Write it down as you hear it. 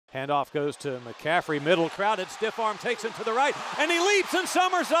Handoff goes to McCaffrey, middle crowded, stiff arm takes him to the right, and he leaps and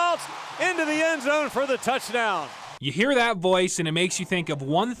somersaults into the end zone for the touchdown. You hear that voice and it makes you think of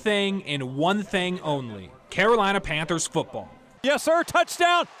one thing and one thing only: Carolina Panthers football. Yes, sir,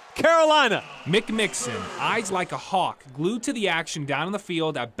 touchdown, Carolina. Mick Mixon, eyes like a hawk, glued to the action down on the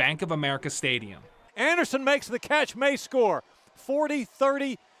field at Bank of America Stadium. Anderson makes the catch, may score.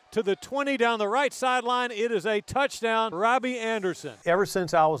 40-30 to the 20 down the right sideline. It is a touchdown, Robbie Anderson. Ever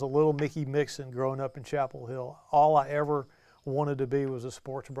since I was a little Mickey Mixon growing up in Chapel Hill, all I ever wanted to be was a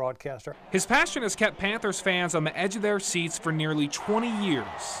sports broadcaster. His passion has kept Panthers fans on the edge of their seats for nearly 20 years.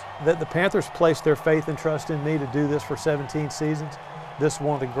 That the Panthers placed their faith and trust in me to do this for 17 seasons, this is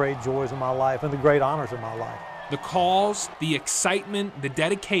one of the great joys of my life and the great honors of my life. The calls, the excitement, the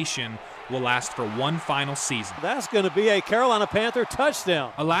dedication will last for one final season. That's going to be a Carolina Panther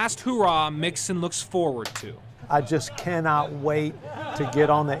touchdown. A last hurrah Mixon looks forward to. I just cannot wait to get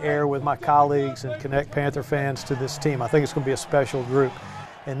on the air with my colleagues and connect Panther fans to this team. I think it's going to be a special group.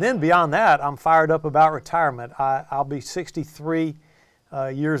 And then beyond that, I'm fired up about retirement. I'll be 63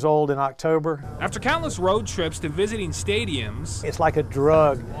 years old in October. After countless road trips to visiting stadiums, it's like a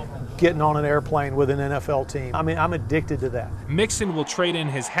drug getting on an airplane with an NFL team. I mean, I'm addicted to that. Mixon will trade in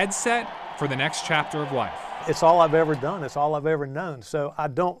his headset for the next chapter of life. It's all I've ever done. It's all I've ever known. So I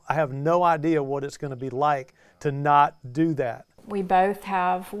have no idea what it's going to be like to not do that. We both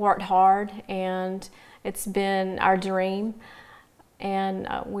have worked hard, and it's been our dream, and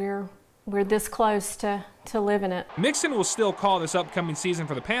we're this close to living it. Mixon will still call this upcoming season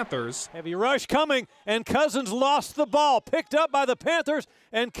for the Panthers. Heavy rush coming, and Cousins lost the ball, picked up by the Panthers,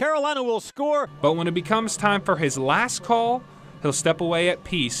 and Carolina will score. But when it becomes time for his last call, he'll step away at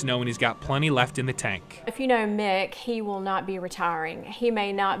peace, knowing he's got plenty left in the tank. If you know Mick, he will not be retiring. He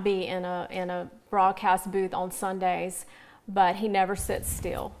may not be in a broadcast booth on Sundays, but he never sits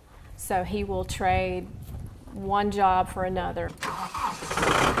still. So he will trade one job for another.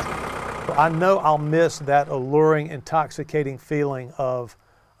 I know I'll miss that alluring, intoxicating feeling of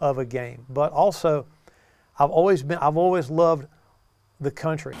a game, but also I've always loved the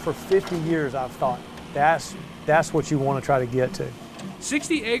country. For 50 years, I've thought that's what you want to try to get to.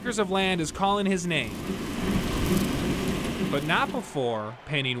 60 acres of land is calling his name, but not before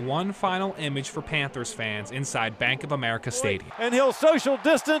painting one final image for Panthers fans inside Bank of America Stadium. And he'll social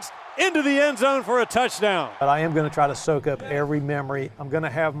distance into the end zone for a touchdown. But I am going to try to soak up every memory. I'm going to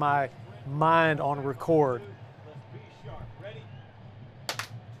have my mind on record.